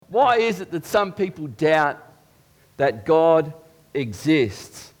Why is it that some people doubt that God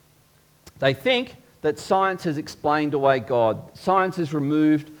exists? They think that science has explained away God. Science has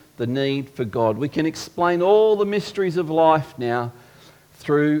removed the need for God. We can explain all the mysteries of life now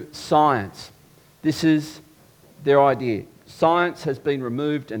through science. This is their idea. Science has been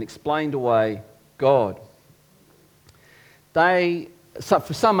removed and explained away God.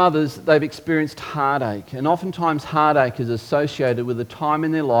 For some others, they've experienced heartache, and oftentimes heartache is associated with a time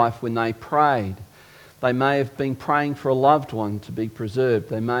in their life when they prayed. They may have been praying for a loved one to be preserved.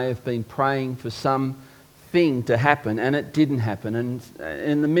 They may have been praying for something to happen, and it didn't happen. And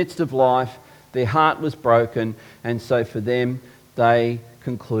in the midst of life, their heart was broken, and so for them, they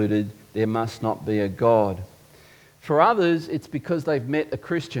concluded there must not be a God. For others, it's because they've met a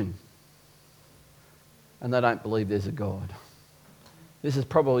Christian, and they don't believe there's a God. This is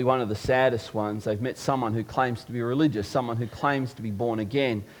probably one of the saddest ones. They've met someone who claims to be religious, someone who claims to be born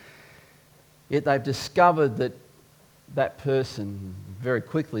again. Yet they've discovered that person, very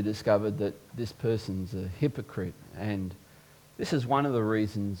quickly discovered that this person's a hypocrite. And this is one of the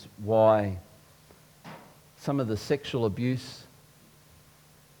reasons why some of the sexual abuse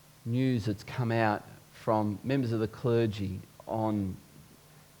news that's come out from members of the clergy on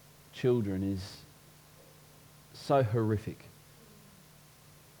children is so horrific.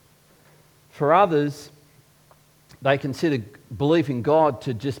 For others, they consider belief in God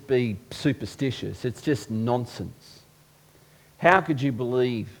to just be superstitious. It's just nonsense. How could you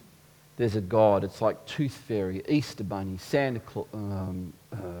believe there's a God? It's like Tooth Fairy, Easter Bunny, Santa Claus,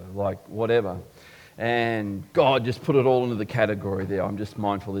 like whatever. And God just put it all into the category there. I'm just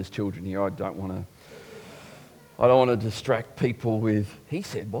mindful there's children here. I don't want to distract people with, he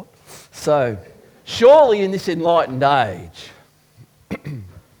said what? So, surely in this enlightened age,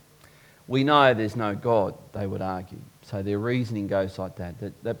 we know there's no God, they would argue. So their reasoning goes like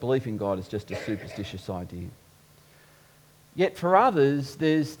that belief in God is just a superstitious idea. Yet for others,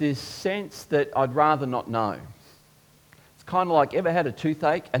 there's this sense that I'd rather not know. It's kind of like, ever had a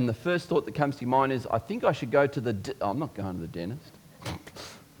toothache and the first thought that comes to your mind is, I think I should go to I'm not going to the dentist.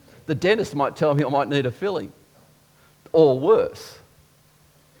 The dentist might tell me I might need a filling. Or worse.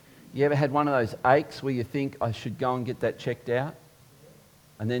 You ever had one of those aches where you think I should go and get that checked out?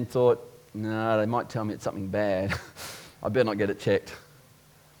 And then thought, no, they might tell me it's something bad. I better not get it checked.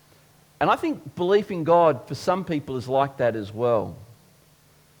 And I think belief in God for some people is like that as well.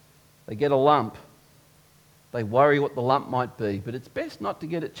 They get a lump. They worry what the lump might be. But it's best not to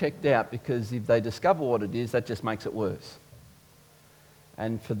get it checked out because if they discover what it is, that just makes it worse.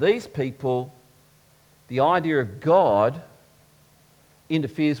 And for these people, the idea of God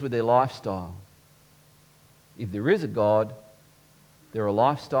interferes with their lifestyle. If there is a God, there are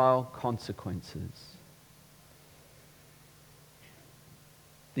lifestyle consequences.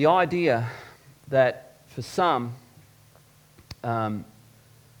 The idea that for some,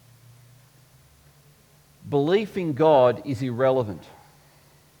 belief in God is irrelevant.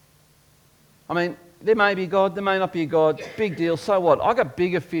 I mean, there may be a God, there may not be a God. Big deal, so what? I got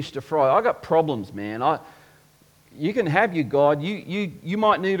bigger fish to fry. I got problems, man. You can have your God. You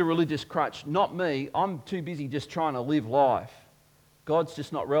might need a religious crutch. Not me. I'm too busy just trying to live life. God's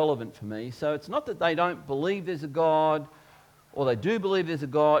just not relevant for me. So it's not that they don't believe there's a God or they do believe there's a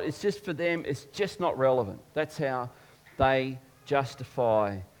God. It's just for them, it's just not relevant. That's how they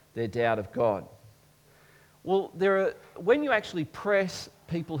justify their doubt of God. Well, when you actually press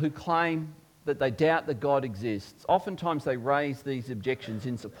people who claim that they doubt that God exists, oftentimes they raise these objections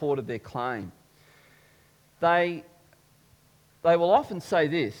in support of their claim. They will often say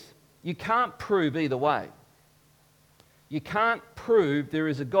this: you can't prove either way. You can't prove there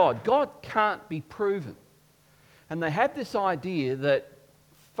is a God. God can't be proven. And they have this idea that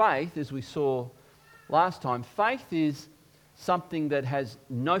faith, as we saw last time, faith is something that has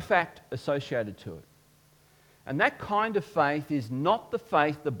no fact associated to it. And that kind of faith is not the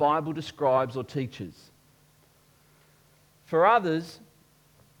faith the Bible describes or teaches. For others,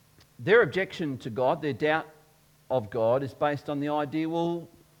 their objection to God, their doubt of God, is based on the idea, well,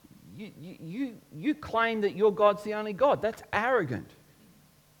 you claim that your God's the only God. That's arrogant.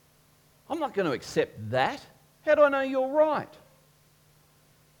 I'm not going to accept that. How do I know you're right?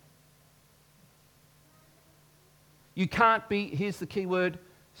 You can't be, here's the key word,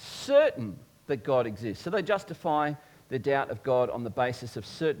 certain that God exists. So they justify their doubt of God on the basis of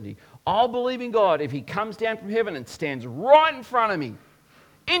certainty. I'll believe in God if he comes down from heaven and stands right in front of me,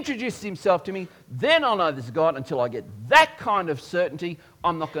 introduces himself to me, then I'll know there's a God. Until I get that kind of certainty,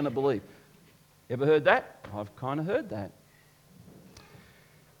 I'm not going to believe. Ever heard that? I've kind of heard that.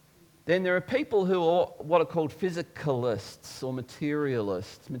 Then there are people who are what are called physicalists or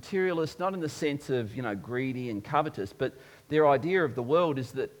materialists. Materialists not in the sense of, greedy and covetous, but their idea of the world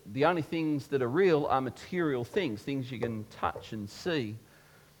is that the only things that are real are material things you can touch and see,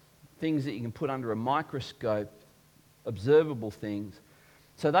 things that you can put under a microscope, observable things.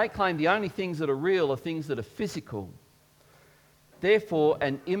 So they claim the only things that are real are things that are physical. Therefore,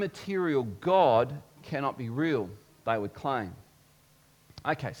 an immaterial God cannot be real, they would claim.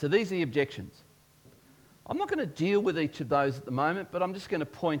 Okay, so these are the objections. I'm not going to deal with each of those at the moment, but I'm just going to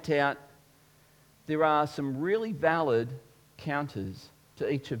point out there are some really valid counters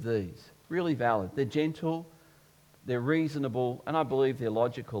to each of these. Really valid. They're gentle, they're reasonable, and I believe they're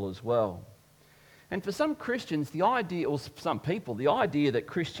logical as well. And for some Christians, the idea, or some people, the idea that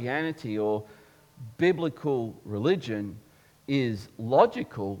Christianity or biblical religion is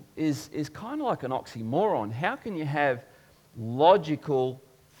logical is kind of like an oxymoron. How can you have logical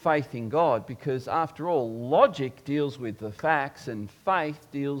faith in God? Because after all, logic deals with the facts and faith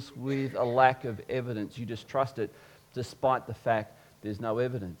deals with a lack of evidence. You just trust it despite the fact there's no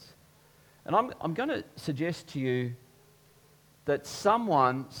evidence. And I'm going to suggest to you that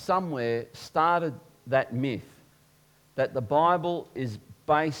someone somewhere started that myth that the Bible is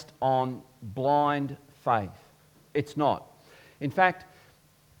based on blind faith. It's not. In fact,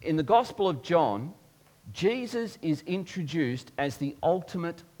 in the Gospel of John, Jesus is introduced as the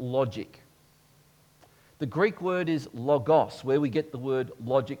ultimate logic. The Greek word is logos, where we get the word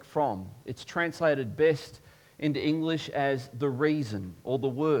logic from. It's translated best into English as the reason or the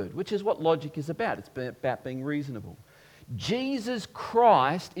word, which is what logic is about. It's about being reasonable. Jesus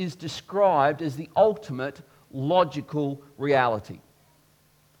Christ is described as the ultimate logical reality.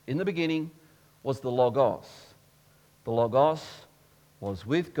 In the beginning was the Logos. The Logos was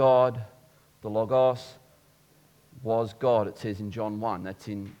with God. The Logos was God, it says in John 1. That's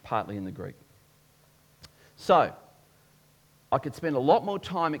partly in the Greek. So, I could spend a lot more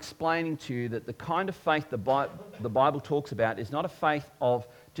time explaining to you that the kind of faith the Bible talks about is not a faith of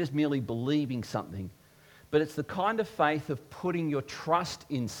just merely believing something, but it's the kind of faith of putting your trust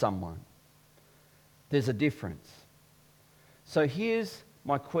in someone. There's a difference. So here's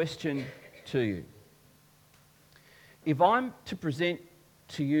my question to you. If I'm to present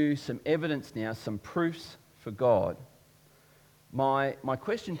to you some evidence now, some proofs for God, my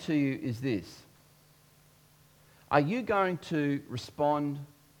question to you is this. Are you going to respond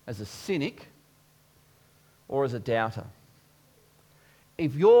as a cynic or as a doubter?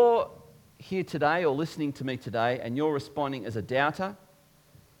 If you're here today or listening to me today and you're responding as a doubter,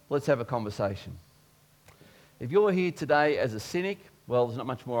 let's have a conversation. If you're here today as a cynic, well, there's not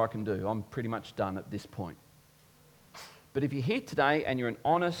much more I can do. I'm pretty much done at this point. But if you're here today and you're an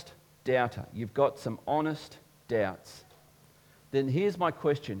honest doubter, you've got some honest doubts, then here's my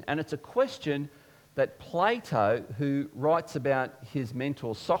question. And it's a question that Plato, who writes about his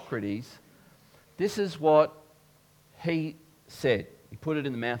mentor Socrates, this is what he said. He put it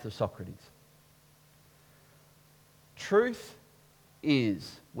in the mouth of Socrates. Truth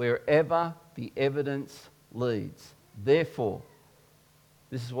is wherever the evidence leads. Therefore,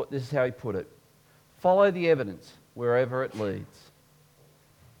 this is how he put it. Follow the evidence wherever it leads.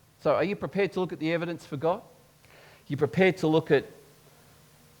 So are you prepared to look at the evidence for God? Are you prepared to look at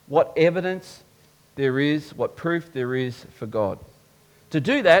what evidence there is, what proof there is for God? To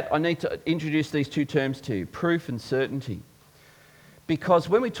do that, I need to introduce these two terms to you, proof and certainty. Because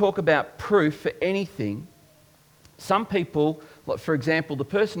when we talk about proof for anything, some people, like for example, the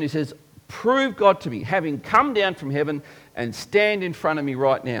person who says, prove God to me, having come down from heaven and stand in front of me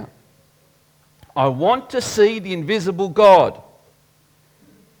right now. I want to see the invisible God.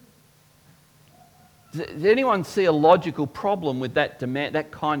 Does anyone see a logical problem with that demand,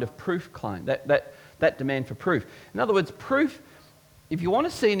 that kind of proof claim, that demand for proof? In other words, proof, if you want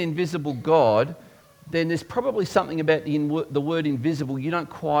to see an invisible God, then there's probably something about the word invisible you don't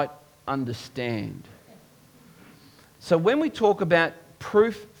quite understand. So when we talk about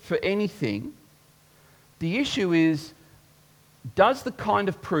proof for anything, the issue is, does the kind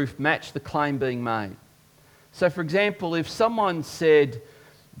of proof match the claim being made? So for example, if someone said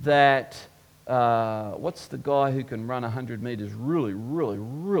that, what's the guy who can run 100 metres really, really,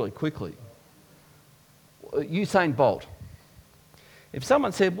 really quickly? Usain Bolt. If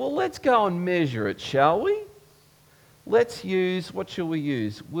someone said, well, let's go and measure it, shall we? Let's use, what shall we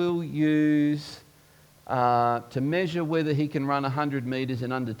use? We'll use, to measure whether he can run 100 metres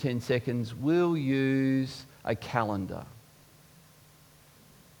in under 10 seconds, we'll use a calendar.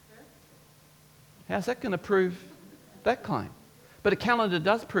 How's that going to prove that claim? But a calendar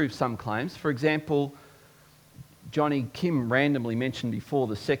does prove some claims. For example, Johnny Kim randomly mentioned before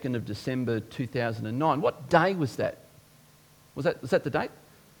the 2nd of December 2009. What day was that? Was that the date?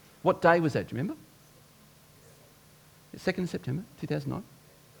 What day was that? Do you remember? 2nd of September 2009?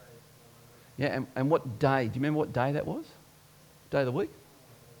 Yeah, and what day? Do you remember what day that was? Day of the week?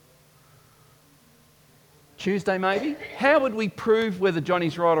 Tuesday maybe? How would we prove whether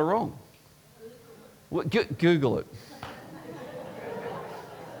Johnny's right or wrong? Google it.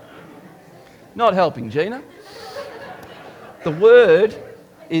 Not helping, Gina. The word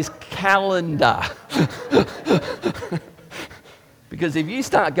is calendar. Because if you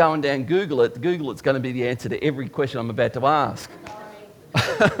start going down Google it's going to be the answer to every question I'm about to ask.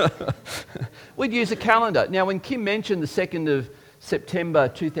 We'd use a calendar. Now, when Kim mentioned the 2nd of September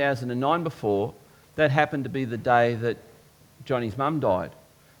 2009 before, that happened to be the day that Johnny's mum died.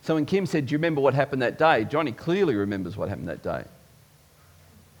 So when Kim said, do you remember what happened that day? Johnny clearly remembers what happened that day.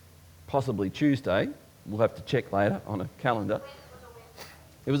 Possibly Tuesday. We'll have to check later on a calendar.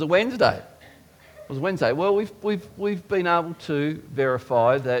 It was a Wednesday. It was Wednesday. Well, we've been able to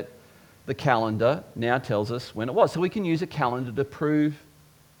verify that the calendar now tells us when it was. So we can use a calendar to prove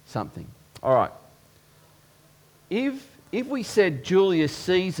something. All right. If we said Julius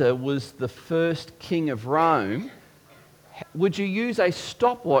Caesar was the first king of Rome, would you use a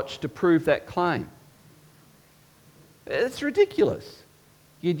stopwatch to prove that claim? It's ridiculous.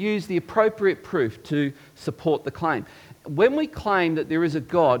 You'd use the appropriate proof to support the claim. When we claim that there is a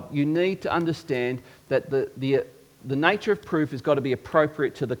God, you need to understand that the nature of proof has got to be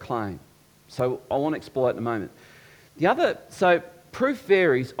appropriate to the claim. So I want to explore that in a moment. So proof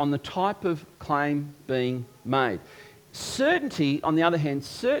varies on the type of claim being made. Certainty, on the other hand,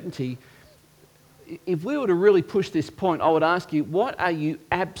 if we were to really push this point, I would ask you, what are you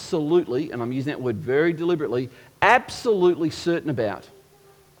absolutely, and I'm using that word very deliberately, absolutely certain about?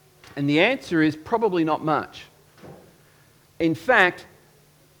 And the answer is probably not much. In fact,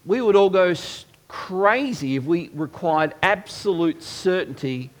 we would all go crazy if we required absolute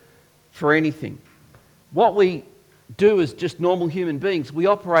certainty for anything. What we do as just normal human beings, we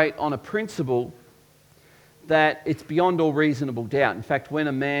operate on a principle that it's beyond all reasonable doubt. In fact, when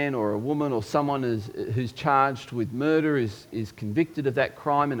a man or a woman or someone who's charged with murder is convicted of that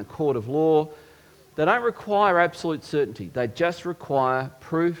crime in a court of law, they don't require absolute certainty. They just require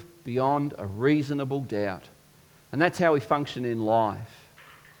proof beyond a reasonable doubt. And that's how we function in life.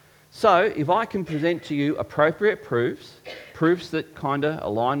 So, if I can present to you appropriate proofs that kind of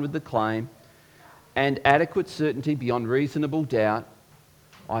align with the claim, and adequate certainty beyond reasonable doubt,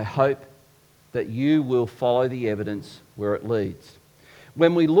 I hope that you will follow the evidence where it leads.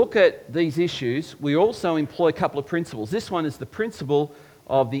 When we look at these issues, we also employ a couple of principles. This one is the principle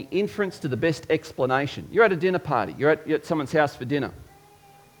of the inference to the best explanation. You're at a dinner party. You're at someone's house for dinner.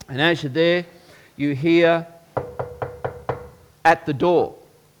 And as you're there, you hear at the door.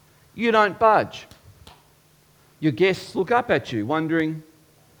 You don't budge. Your guests look up at you, wondering,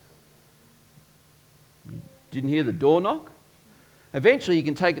 didn't hear the door knock? Eventually you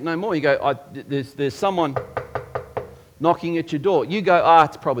can take it no more. You go, there's someone knocking at your door. You go,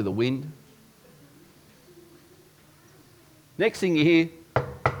 it's probably the wind. Next thing you hear,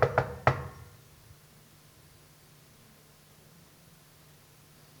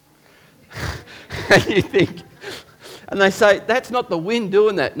 and you think, and they say, that's not the wind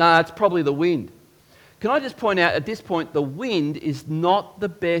doing that. No, it's probably the wind. Can I just point out, at this point, the wind is not the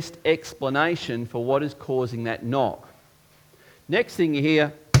best explanation for what is causing that knock. Next thing you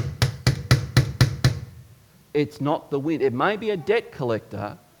hear, it's not the wind. It may be a debt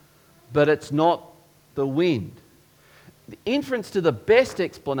collector, but it's not the wind. The inference to the best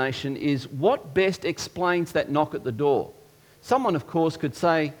explanation is what best explains that knock at the door. Someone, of course, could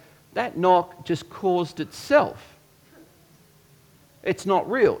say, that knock just caused itself. It's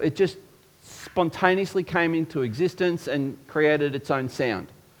not real. It just spontaneously came into existence and created its own sound.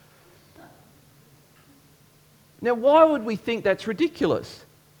 Now, why would we think that's ridiculous?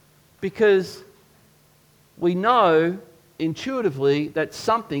 Because we know intuitively that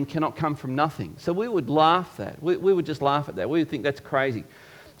something cannot come from nothing. So we would laugh at that. We would just laugh at that. We would think that's crazy.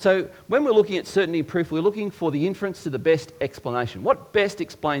 So when we're looking at certainty and proof, we're looking for the inference to the best explanation. What best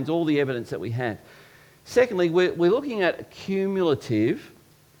explains all the evidence that we have? Secondly, we're looking at cumulative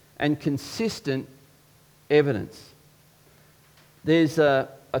and consistent evidence. There's a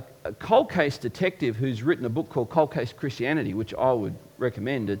cold case detective who's written a book called Cold Case Christianity, which I would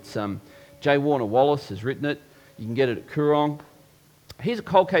recommend. It's J. Warner Wallace has written it. You can get it at Koorong. He's a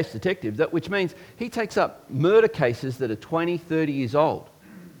cold case detective, which means he takes up murder cases that are 20, 30 years old.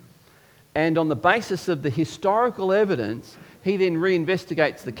 And on the basis of the historical evidence, he then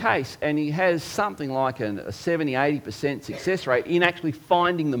reinvestigates the case, and he has something like a 70-80% success rate in actually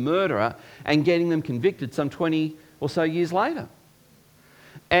finding the murderer and getting them convicted some 20 or so years later.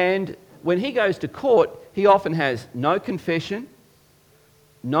 And when he goes to court, he often has no confession,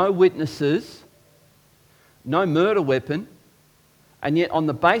 no witnesses, no murder weapon, and yet on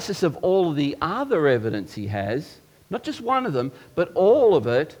the basis of all of the other evidence he has, not just one of them, but all of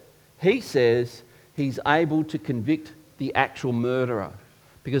it, he says he's able to convict the actual murderer.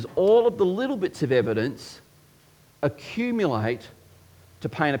 Because all of the little bits of evidence accumulate to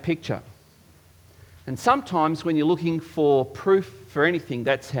paint a picture. And sometimes when you're looking for proof for anything,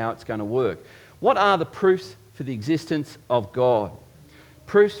 that's how it's going to work. What are the proofs for the existence of God?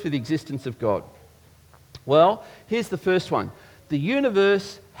 Proofs for the existence of God. Well, here's the first one. The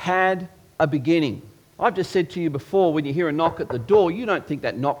universe had a beginning. I've just said to you before, when you hear a knock at the door, you don't think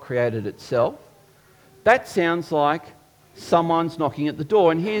that knock created itself. That sounds like someone's knocking at the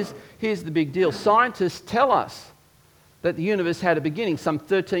door. And here's the big deal. Scientists tell us that the universe had a beginning some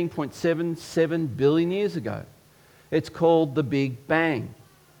 13.77 billion years ago. It's called the Big Bang.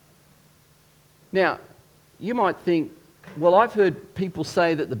 Now, you might think, well, I've heard people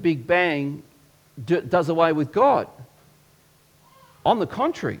say that the Big Bang does away with God. On the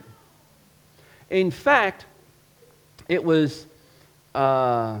contrary. In fact, it was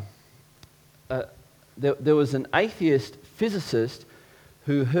there was an atheist physicist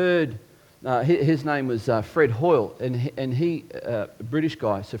who heard, his name was Fred Hoyle, and he, a British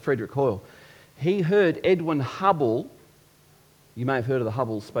guy, Sir Frederick Hoyle, he heard Edwin Hubble, you may have heard of the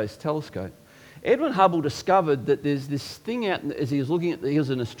Hubble Space Telescope. Edwin Hubble discovered that there's this thing out, as he was looking at, he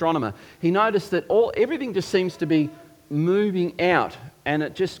was an astronomer, he noticed that everything just seems to be moving out, and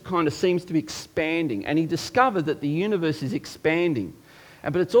it just kind of seems to be expanding. And he discovered that the universe is expanding,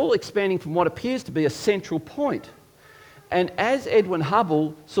 but it's all expanding from what appears to be a central point. And as Edwin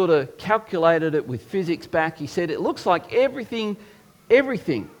Hubble sort of calculated it with physics back, he said it looks like everything,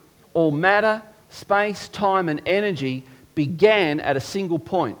 all matter, space, time and energy began at a single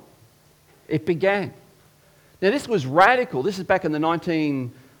point. It began. Now this was radical. This is back in the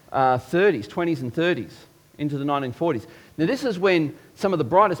 1930s, 20s and 30s, into the 1940s. Now this is when some of the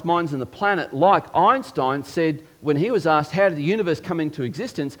brightest minds on the planet, like Einstein, said, when he was asked how did the universe come into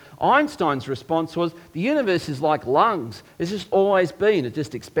existence, Einstein's response was, the universe is like lungs. It's just always been. It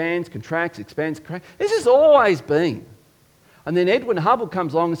just expands, contracts, expands, contracts. It's just always been. And then Edwin Hubble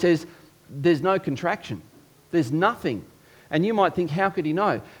comes along and says, there's no contraction. There's nothing. And you might think, how could he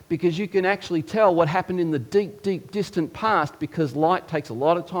know? Because you can actually tell what happened in the deep, deep, distant past, because light takes a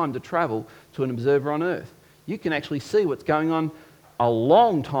lot of time to travel to an observer on Earth. You can actually see what's going on a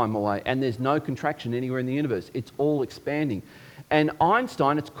long time away, and there's no contraction anywhere in the universe. It's all expanding. And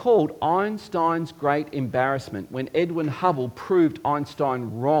Einstein, it's called Einstein's Great Embarrassment, when Edwin Hubble proved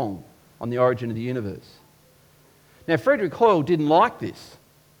Einstein wrong on the origin of the universe. Now, Frederick Hoyle didn't like this.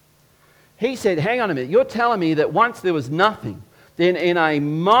 He said, hang on a minute, you're telling me that once there was nothing, then in a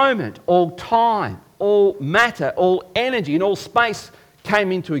moment, all time, all matter, all energy, and all space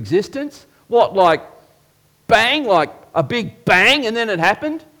came into existence? What, like bang, like a big bang, and then it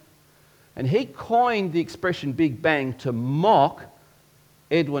happened? And he coined the expression Big Bang to mock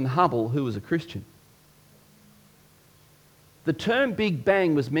Edwin Hubble, who was a Christian. The term Big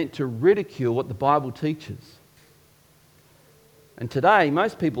Bang was meant to ridicule what the Bible teaches. And today,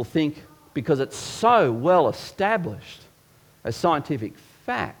 most people think, because it's so well established as scientific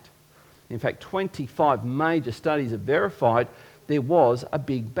fact, in fact 25 major studies have verified there was a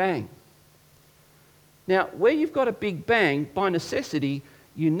Big Bang. Now, where you've got a Big Bang, by necessity,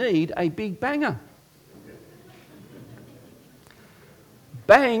 you need a Big Banger.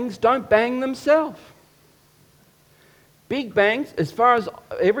 Bangs don't bang themselves. Big Bangs, as far as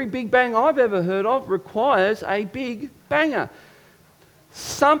every Big Bang I've ever heard of, requires a Big Banger.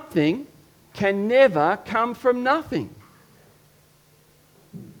 Something can never come from nothing.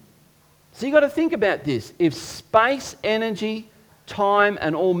 So you've got to think about this. If space, energy, time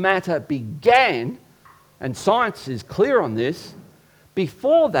and all matter began, and science is clear on this,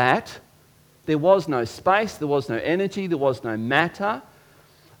 before that there was no space, there was no energy, there was no matter,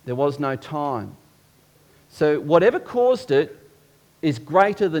 there was no time. So whatever caused it is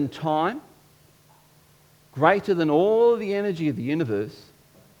greater than time, greater than all the energy of the universe,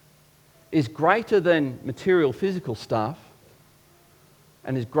 is greater than material physical stuff,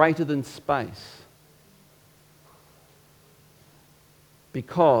 and is greater than space.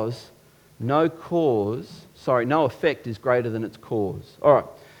 Because no effect is greater than its cause. All right.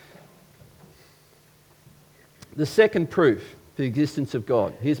 The second proof for the existence of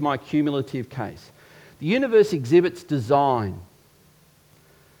God. Here's my cumulative case. The universe exhibits design.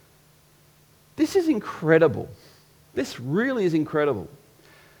 This is incredible. This really is incredible.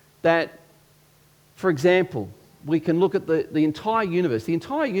 That, for example, we can look at the entire universe. The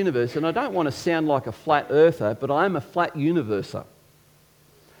entire universe, and I don't want to sound like a flat earther, but I am a flat universer.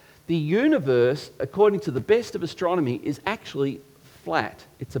 The universe, according to the best of astronomy, is actually flat.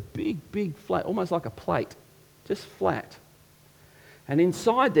 It's a big, big flat, almost like a plate, just flat. And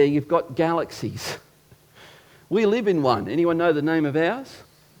inside there you've got galaxies. We live in one. Anyone know the name of ours?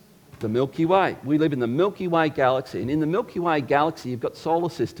 The Milky Way. We live in the Milky Way galaxy. And in the Milky Way galaxy you've got solar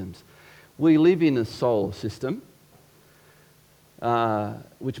systems. We live in a solar system,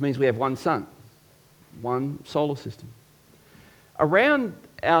 which means we have one sun, one solar system. Around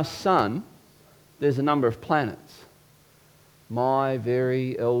our sun, there's a number of planets. My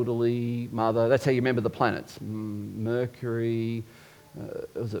very elderly mother, that's how you remember the planets. Mercury,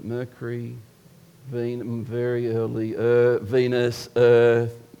 was it Mercury? Very early, Venus,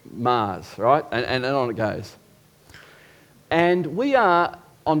 Earth, Mars, right? And on it goes. And we are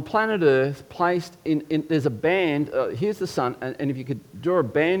on planet Earth placed in there's a band, here's the sun, and if you could draw a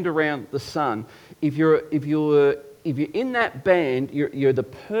band around the sun, if you're in that band, you're the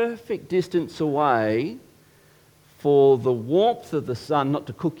perfect distance away for the warmth of the sun not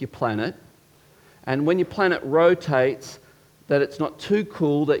to cook your planet, and when your planet rotates, that it's not too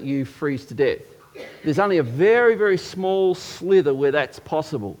cool that you freeze to death. There's only a very, very small slither where that's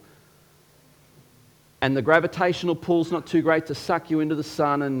possible. And the gravitational pull's not too great to suck you into the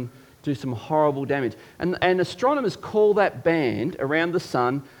sun and do some horrible damage. And astronomers call that band around the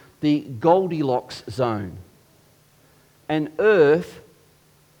sun the Goldilocks zone. And Earth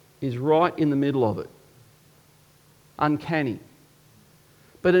is right in the middle of it. Uncanny.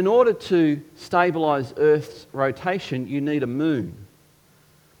 But in order to stabilise Earth's rotation, you need a moon.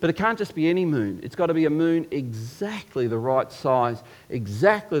 But it can't just be any moon. It's got to be a moon exactly the right size,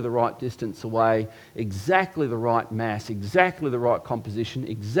 exactly the right distance away, exactly the right mass, exactly the right composition,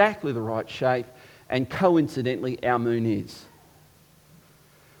 exactly the right shape, and coincidentally, our moon is.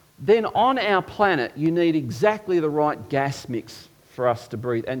 Then on our planet, you need exactly the right gas mix for us to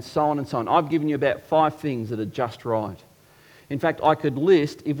breathe, and so on and so on. I've given you about 5 things that are just right. In fact, I could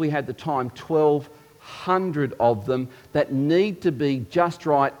list, if we had the time, 1,200 of them that need to be just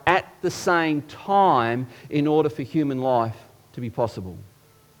right at the same time in order for human life to be possible.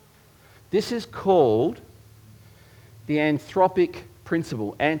 This is called the anthropic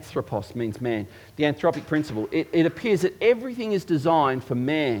principle. Anthropos means man. The anthropic principle. It appears that everything is designed for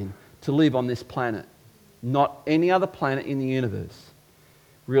man to live on this planet, not any other planet in the universe.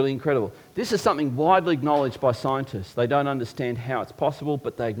 Really incredible. This is something widely acknowledged by scientists. They don't understand how it's possible,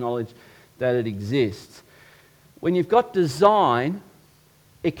 but they acknowledge that it exists. When you've got design,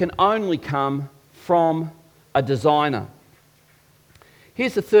 it can only come from a designer.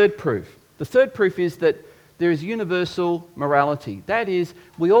 Here's the third proof. The third proof is that there is universal morality. That is,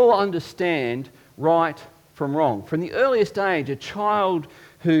 we all understand right from wrong. From the earliest age, a child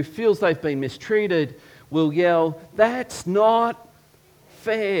who feels they've been mistreated will yell, "That's not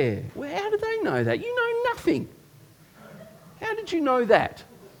fair." Well, how do they know that? You know nothing. How did you know that?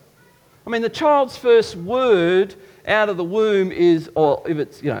 I mean, the child's first word out of the womb is, or if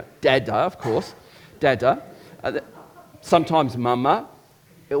it's, dada, of course, dada, sometimes mama.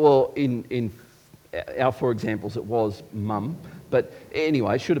 Well, in our 4 examples, it was mum, but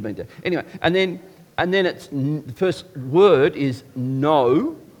anyway, it should have been dad. Anyway, and then it's the first word is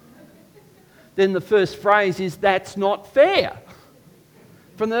no. Then the first phrase is, "That's not fair."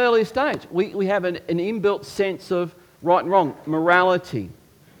 From the earliest stage, we have an inbuilt sense of right and wrong, morality.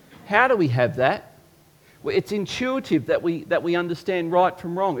 How do we have that? Well, it's intuitive that we understand right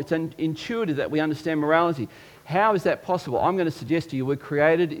from wrong. It's intuitive that we understand morality. How is that possible? I'm going to suggest to you we're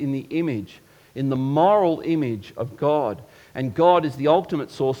created in the image, in the moral image of God. And God is the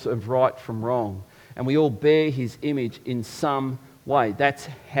ultimate source of right from wrong. And we all bear his image in some way. That's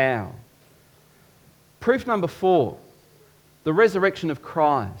how. Proof number 4, the resurrection of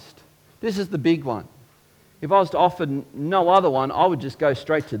Christ. This is the big one. If I was to offer no other one, I would just go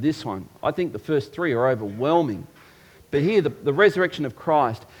straight to this one. I think the first 3 are overwhelming. But here, the resurrection of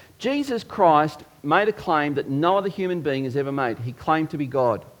Christ. Jesus Christ made a claim that no other human being has ever made. He claimed to be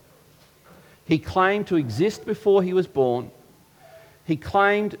God. He claimed to exist before he was born. He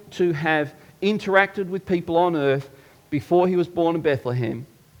claimed to have interacted with people on earth before he was born in Bethlehem.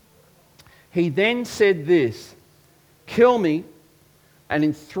 He then said this, "Kill me, and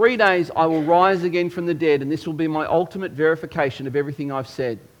in 3 days I will rise again from the dead, and this will be my ultimate verification of everything I've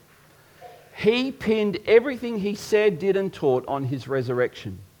said." He pinned everything he said, did, and taught on his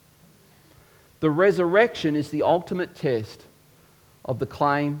resurrection. The resurrection is the ultimate test of the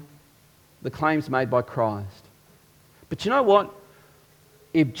claims made by Christ. But you know what?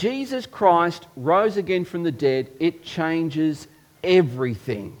 If Jesus Christ rose again from the dead, it changes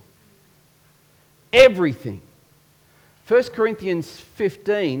everything. Everything. 1 Corinthians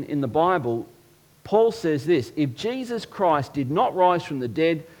 15 in the Bible, Paul says this: if Jesus Christ did not rise from the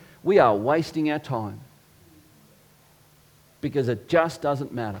dead, we are wasting our time. Because it just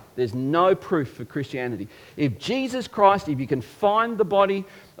doesn't matter. There's no proof for Christianity. If Jesus Christ, if you can find the body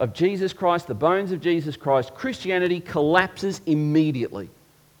of Jesus Christ, the bones of Jesus Christ, Christianity collapses immediately.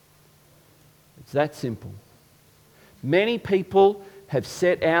 It's that simple. Many people have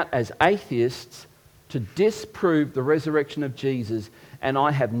set out as atheists to disprove the resurrection of Jesus, and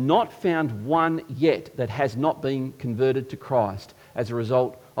I have not found one yet that has not been converted to Christ as a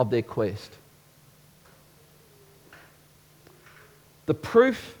result of their quest. The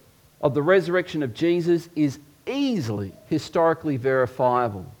proof of the resurrection of Jesus is easily historically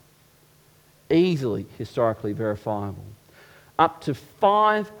verifiable. Easily historically verifiable. Up to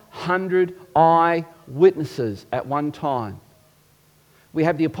 500 eyewitnesses at one time. We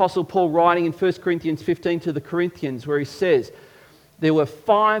have the Apostle Paul writing in 1 Corinthians 15 to the Corinthians, where he says, there were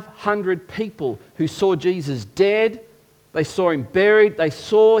 500 people who saw Jesus dead, they saw him buried, they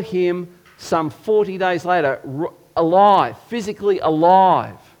saw him some 40 days later alive, physically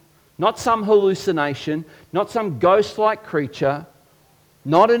alive. Not some hallucination, not some ghost-like creature,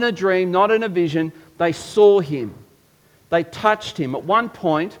 not in a dream, not in a vision. They saw him. They touched him. At one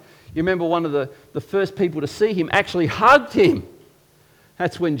point, you remember one of the first people to see him actually hugged him.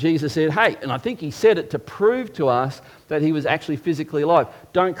 That's when Jesus said, hey, and I think he said it to prove to us that he was actually physically alive.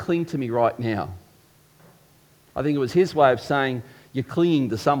 Don't cling to me right now. I think it was his way of saying, you're clinging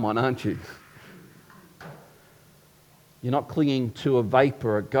to someone, aren't you? You're not clinging to a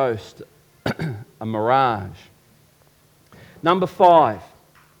vapor, a ghost, a mirage. Number 5,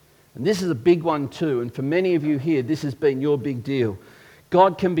 and this is a big one too, and for many of you here, this has been your big deal.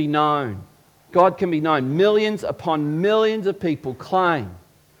 God can be known. God can be known. Millions upon millions of people claim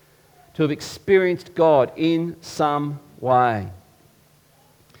to have experienced God in some way.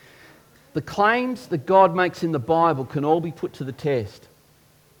 The claims that God makes in the Bible can all be put to the test.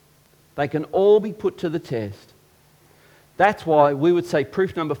 They can all be put to the test. That's why we would say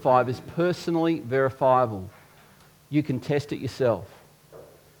proof number 5 is personally verifiable. You can test it yourself.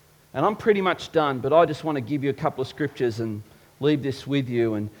 And I'm pretty much done, but I just want to give you a couple of scriptures and leave this with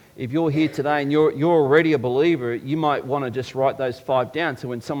you. And if you're here today and you're already a believer, you might want to just write those 5 down. So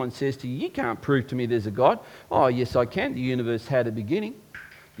when someone says to you, you can't prove to me there's a God. Oh, yes, I can. The universe had a beginning.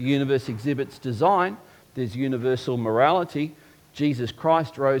 The universe exhibits design. There's universal morality. Jesus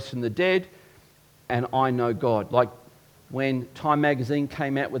Christ rose from the dead, and I know God. Like when Time magazine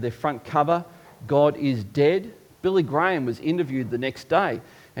came out with their front cover, God is dead. Billy Graham was interviewed the next day,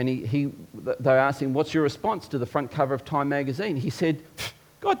 and they asked him, what's your response to the front cover of Time magazine? He said,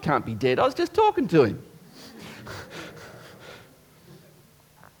 God can't be dead. I was just talking to him.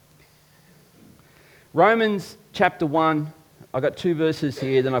 Romans chapter 1, I've got 2 verses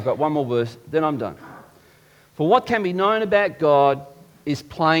here, then I've got one more verse, then I'm done. For what can be known about God is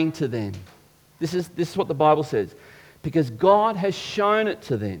plain to them. This is what the Bible says. Because God has shown it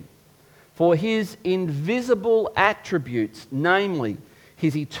to them. For his invisible attributes, namely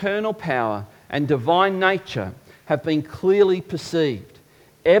his eternal power and divine nature, have been clearly perceived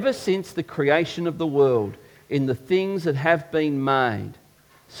ever since the creation of the world in the things that have been made.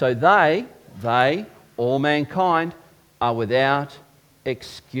 So they, all mankind, are without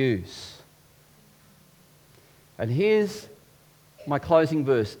excuse. And here's my closing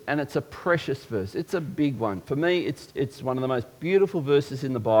verse, and it's a precious verse. It's a big one. For me, it's one of the most beautiful verses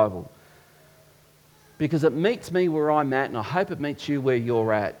in the Bible, because it meets me where I'm at, and I hope it meets you where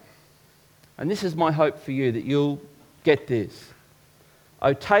you're at. And this is my hope for you, that you'll get this.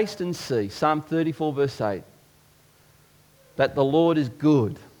 Oh, taste and see, Psalm 34 verse 8, that the Lord is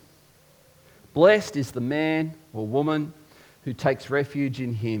good. Blessed is the man or woman who takes refuge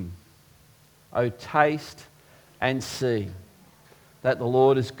in him. Oh, taste and see that the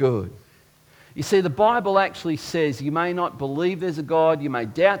Lord is good. You see, the Bible actually says you may not believe there's a God, you may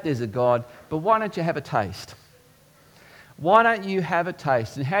doubt there's a God, but why don't you have a taste? Why don't you have a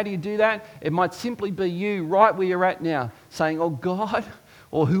taste? And how do you do that? It might simply be you right where you're at now saying, oh God,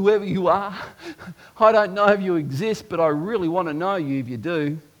 or whoever you are, I don't know if you exist, but I really want to know you if you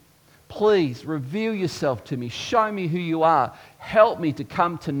do. Please reveal yourself to me. Show me who you are. Help me to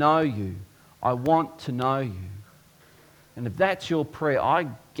come to know you. I want to know you. And if that's your prayer, I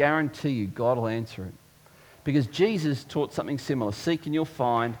guarantee you God will answer it. Because Jesus taught something similar. Seek and you'll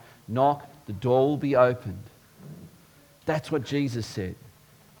find. Knock, the door will be opened. That's what Jesus said.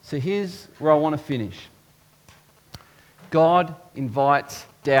 So here's where I want to finish. God invites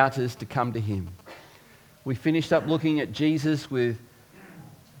doubters to come to him. We finished up looking at Jesus with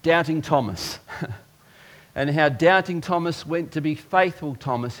doubting Thomas and how doubting Thomas went to be faithful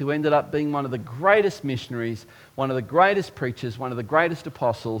Thomas, who ended up being one of the greatest missionaries, one of the greatest preachers, one of the greatest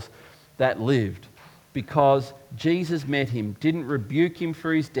apostles that lived, because Jesus met him, didn't rebuke him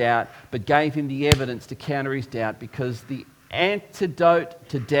for his doubt, but gave him the evidence to counter his doubt, because the antidote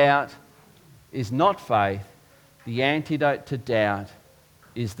to doubt is not faith. The antidote to doubt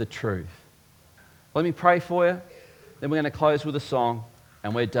is the truth. Let me pray for you, then we're going to close with a song,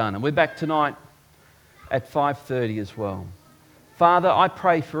 and we're done. And we're back tonight at 5:30 as well. Father, I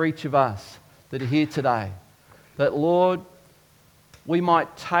pray for each of us that are here today, that, Lord, we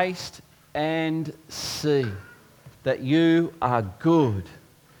might taste and see that you are good,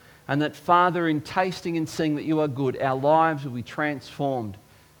 and that, Father, in tasting and seeing that you are good, our lives will be transformed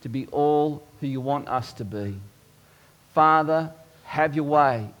to be all who you want us to be. Father, have your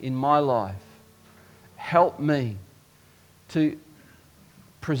way in my life. Help me to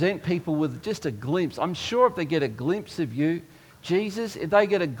present people with just a glimpse. I'm sure if they get a glimpse of you, Jesus, if they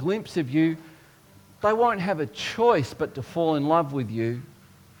get a glimpse of you, they won't have a choice but to fall in love with you.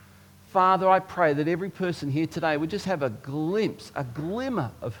 Father, I pray that every person here today would just have a glimpse, a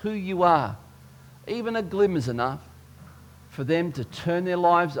glimmer of who you are. Even a glimmer is enough for them to turn their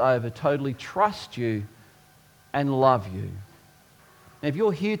lives over, totally trust you and love you. Now, if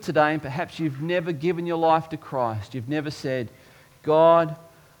you're here today and perhaps you've never given your life to Christ, you've never said, God,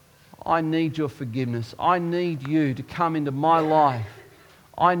 I need your forgiveness. I need you to come into my life.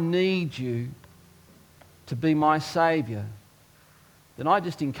 I need you to be my Saviour. Then I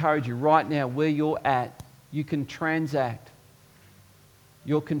just encourage you right now, where you're at, you can transact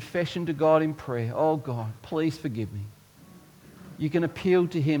your confession to God in prayer. Oh God, please forgive me. You can appeal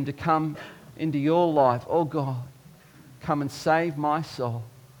to him to come into your life. Oh God, come and save my soul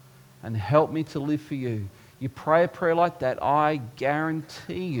and help me to live for you. You pray a prayer like that, I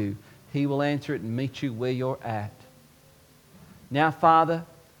guarantee you he will answer it and meet you where you're at. Now, Father,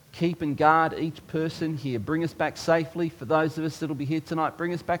 keep and guard each person here. Bring us back safely. For those of us that will be here tonight,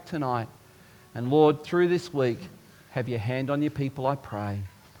 bring us back tonight. And Lord, through this week, have your hand on your people, I pray.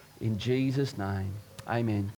 In Jesus' name, amen.